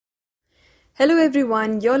Hello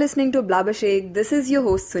everyone, you're listening to Blabbershake. This is your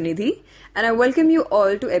host Sunidhi and I welcome you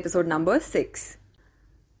all to episode number 6.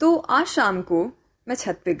 तो आज शाम को मैं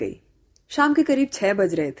छत पे गई. शाम के करीब 6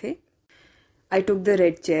 बज रहे थे. I took the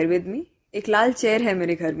red chair with me. एक लाल चेयर है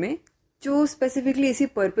मेरे घर में जो स्पेसिफिकली इसी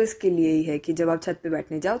पर्पस के लिए ही है कि जब आप छत पे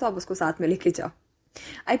बैठने जाओ तो आप उसको साथ में लेके जाओ.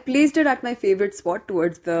 I placed it at my favorite spot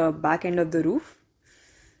towards the back end of the roof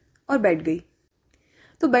और बैठ गई.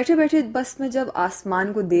 तो बैठे बैठे बस मैं जब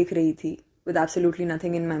आसमान को देख रही थी with absolutely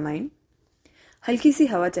nothing in my mind, हल्की सी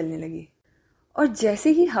हवा चलने लगी और जैसे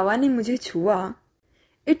ही हवा ने मुझे छुआ,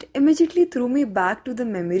 it immediately threw me back to the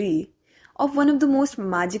memory of one of the most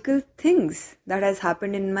magical things that has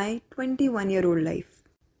happened in my 21-year-old life.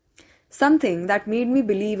 Something that made me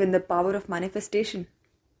believe in the power of manifestation.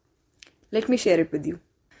 Let me share it with you.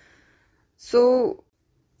 So,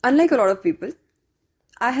 unlike a lot of people,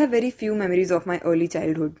 I have very few memories of my early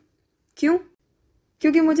childhood. क्यों?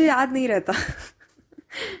 क्योंकि मुझे याद नहीं रहता.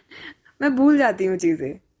 मैं भूल जाती हूँ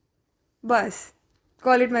चीज़ें. बस.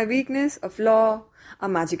 Call it my weakness, a flaw, a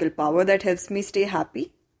magical power that helps me stay happy.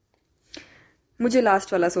 मुझे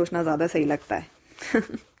लास्ट वाला सोचना ज़्यादा सही लगता है.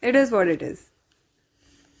 It is what it is.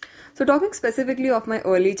 So talking specifically of my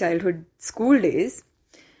early childhood school days,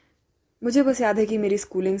 मुझे बस याद है कि मेरी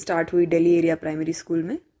स्कूलिंग स्टार्ट हुई दिल्ली एरिया प्राइमरी स्कूल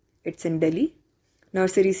में. It's in Delhi.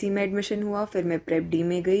 Nursery C में एडमिशन हुआ, फिर मैं प्रेप डी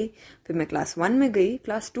में गई, फिर मैं क्लास 1 में गई,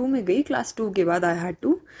 क्लास 2 में गई, क्लास 2 के बाद I had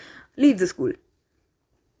to leave the school.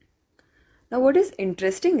 Now what is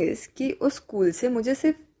interesting is कि उस स्कूल से मुझे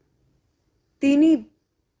सिर्फ 3 ही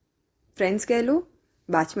फ्रेंड्स कह लो,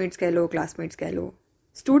 बैचमेट्स कह लो, क्लासमेट्स कह लो,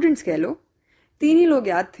 स्टूडेंट्स कह लो, 3 ही लोग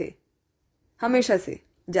याद थे हमेशा से.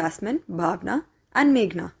 जैस्मिन, भावना एंड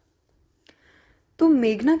मेघना. तो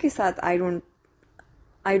मेघना के साथ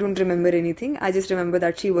I don't remember anything. I just remember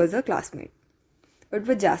that she was a classmate. But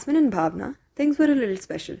with Jasmine and Bhavna, things were a little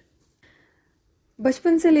special.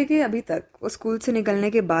 बचपन से लेके अभी तक, उस स्कूल से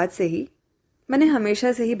निकलने के बाद से ही, मैंने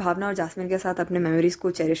हमेशा से ही भावना और जास्मिन के साथ अपने मेमोरीज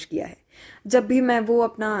को चेरिश किया है. जब भी मैं वो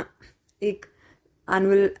अपना एक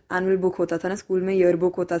एनुअल बुक होता था ना स्कूल में, ईयर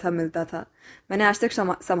बुक होता था, मिलता था, मैंने आज तक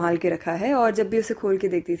संभाल के रखा है. और जब भी उसे खोल के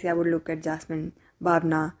देखती थी, I would look at Jasmine,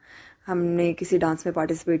 Bhavna. हमने किसी डांस में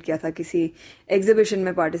पार्टिसिपेट किया था, किसी एग्जीबिशन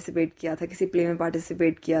में पार्टिसिपेट किया था, किसी प्ले में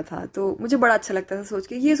पार्टिसिपेट किया था. तो मुझे बड़ा अच्छा लगता था सोच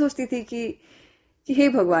के. ये सोचती थी कि हे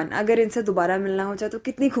भगवान, अगर इनसे दोबारा मिलना हो जाए तो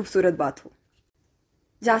कितनी खूबसूरत बात हो.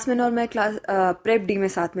 जास्मिन और मैं क्लास प्रेप डी में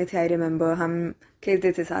साथ में थे. आई रिमेंबर हम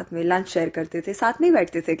खेलते थे साथ में, लंच शेयर करते थे, साथ में ही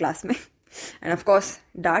बैठते थे क्लास में. एंड ऑफ कोर्स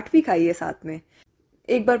डांट भी खाई है साथ में.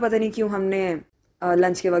 एक बार पता नहीं क्यों हमने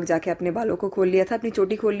लंच के वक्त जाके अपने बालों को खोल लिया था, अपनी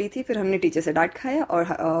चोटी खोल ली थी. फिर हमने टीचर से डांट खाया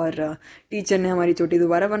और टीचर ने हमारी चोटी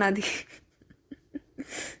दोबारा बना दी.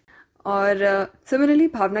 और सिमिलरली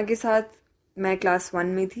भावना के साथ मैं क्लास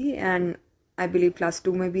 1 में थी एंड आई बिलीव क्लास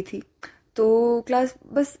 2 में भी थी. तो क्लास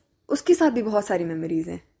बस उसके साथ भी बहुत सारी मेमोरीज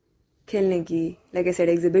हैं खेलने की, लाइक आई सेड,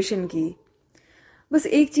 एग्जीबिशन की. बस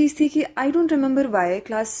एक चीज़ थी कि I don't remember why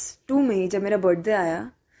class 2 में ही जब मेरा बर्थडे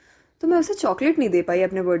आया तो मैं उसे चॉकलेट नहीं दे पाई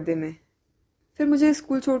अपने बर्थडे में. फिर मुझे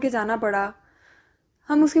स्कूल छोड़ के जाना पड़ा.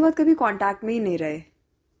 हम उसके बाद कभी कांटेक्ट में ही नहीं रहे.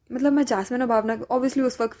 मतलब मैं जास्मिन और भावना, ऑब्वियसली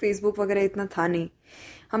उस वक्त फेसबुक वगैरह इतना था नहीं,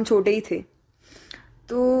 हम छोटे ही थे.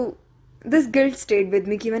 तो this guilt stayed with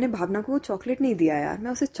me कि मैंने भावना को चॉकलेट नहीं दिया यार.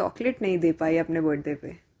 मैं उसे चॉकलेट नहीं दे पाई अपने बर्थडे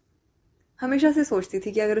पे. हमेशा से सोचती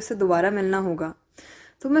थी कि अगर उससे दोबारा मिलना होगा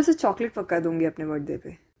तो मैं उसे चॉकलेट पक्का दूंगी अपने बर्थडे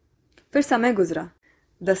पे. फिर समय गुजरा.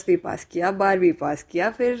 10वीं पास किया, 12वीं पास किया,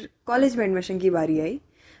 फिर कॉलेज में एडमिशन की बारी आई.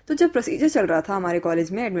 तो जब प्रोसीजर चल रहा था हमारे कॉलेज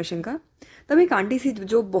में एडमिशन का, तब एक आंटी सी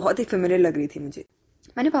जो बहुत ही फेमिलियर लग रही थी मुझे.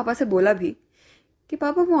 मैंने पापा से बोला भी कि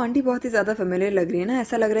पापा वो आंटी बहुत ही ज़्यादा फेमिलियर लग रही है ना,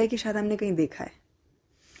 ऐसा लग रहा है कि शायद हमने कहीं देखा है.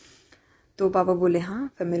 तो पापा बोले हाँ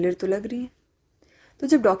फेमिलियर तो लग रही है. तो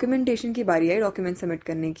जब डॉक्यूमेंटेशन की बारी आई, डॉक्यूमेंट सबमिट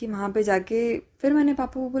करने की, वहाँ पे जाके फिर मैंने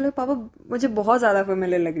पापा को बोला पापा मुझे बहुत ज़्यादा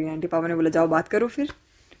फेमिलियर लग रही है आंटी. पापा ने बोला जाओ बात करो, फिर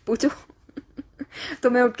पूछो. तो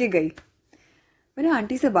मैं उठ के गई, मैंने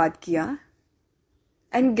आंटी से बात किया.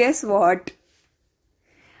 And guess what,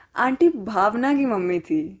 aunty Bhavna की मम्मी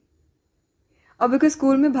थी. और बिकॉज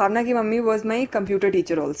स्कूल में भावना की mummy was my computer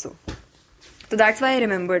teacher also, तो that's why I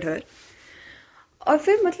remembered her. और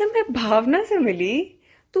फिर मतलब मैं भावना से मिली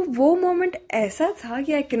तो वो मोमेंट ऐसा था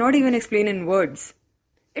कि I can not even explain in words.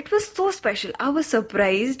 It was so special. I was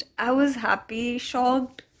surprised, I was happy,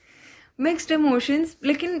 shocked, mixed emotions.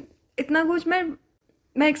 लेकिन इतना कुछ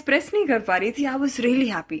मैं एक्सप्रेस नहीं कर पा रही थी. I was really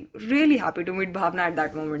happy to meet Bhavna at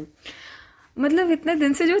that moment. मतलब इतने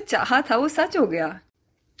दिन से जो चाहा था वो सच हो गया.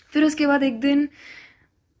 फिर उसके बाद एक दिन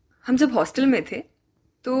हम जब हॉस्टल में थे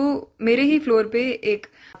तो मेरे ही फ्लोर पे एक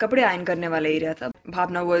कपड़े आयरन करने वाला एरिया था.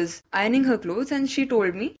 भावना was ironing her clothes and she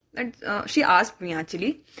told me that she asked me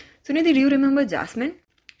actually Sunidhi, do you remember jasmine?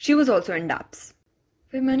 She was also in dapps.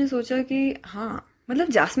 फिर मैंने सोचा कि हाँ, मतलब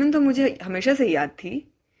जैस्मिन तो मुझे हमेशा से याद थी,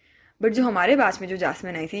 बट जो हमारे बैच में जो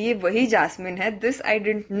जैस्मिन आई थी, ये वही जैस्मिन है, दिस आई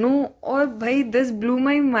डिडंट नो। और भाई दिस ब्लू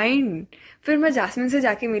माई माइंड। फिर मैं जैस्मिन से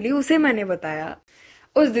जाके मिली, उसे मैंने बताया।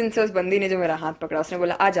 उस दिन से उस बंदी ने जो मेरा हाथ पकड़ा, उसने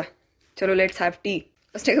बोला आजा, चलो लेट्स हैव टी।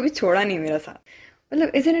 उसने कभी छोड़ा नहीं मेरा साथ।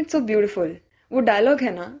 मतलब इजंट इट सो ब्यूटीफुल? वो डायलॉग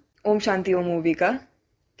है ना ओम शांति ओम मूवी का,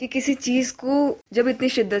 कि किसी चीज को जब इतनी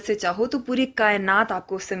शिद्दत से चाहो तो पूरी कायनात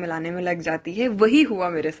आपको उससे मिलाने में लग जाती है। वही हुआ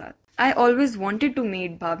मेरे साथ। I always wanted to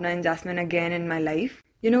meet Bhavna and jasmine again in my life.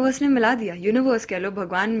 Universe ने मिला दिया। यूनिवर्स कह लो,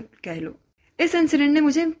 भगवान कह लो। इस इंसिडेंट ने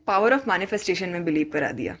मुझे पावर ऑफ मैनिफेस्टेशन में बिलीव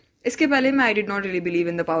करा दिया। इसके पहले मैं I did not really believe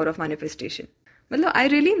in the power of manifestation. मतलब I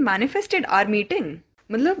really manifested our meeting.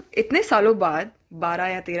 मतलब इतने सालों बाद, 12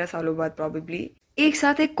 या 13 सालों बाद प्रॉबेबली, एक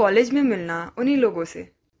साथ एक कॉलेज में मिलना उन्हीं लोगों से,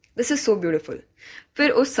 दिस इज सो ब्यूटीफुल।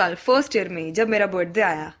 फिर उस साल फर्स्ट ईयर में जब मेरा बर्थडे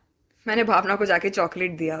आया, मैंने भावना को जाके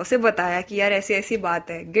चॉकलेट दिया। उसे बताया कि यार ऐसी ऐसी बात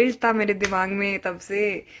है। गिल्ट था मेरे दिमाग में तब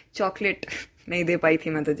से, चॉकलेट नहीं दे पाई थी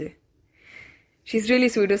मैं तुझे। She is really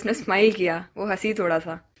sweet. उसने स्माइल किया, वो हंसी थोड़ा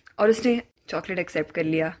सा, और उसने चॉकलेट एक्सेप्ट कर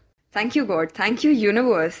लिया। Thank you God, thank you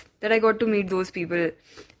universe that I got to meet those people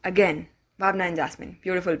again. Bhavna and jasmine,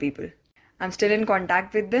 beautiful people. I am still in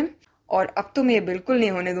contact with them. और अब तो मैं ये बिल्कुल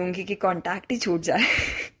नहीं होने दूंगी कि कॉन्टैक्ट ही छूट जाए।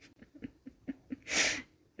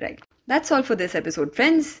 Right, that's all for this episode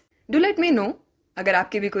friends. Do let me know अगर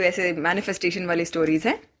आपके भी कोई ऐसे मैनिफेस्टेशन वाली स्टोरीज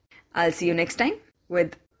हैं। I will see you next time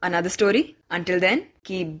with another story. Until then,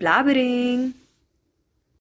 keep blabbering.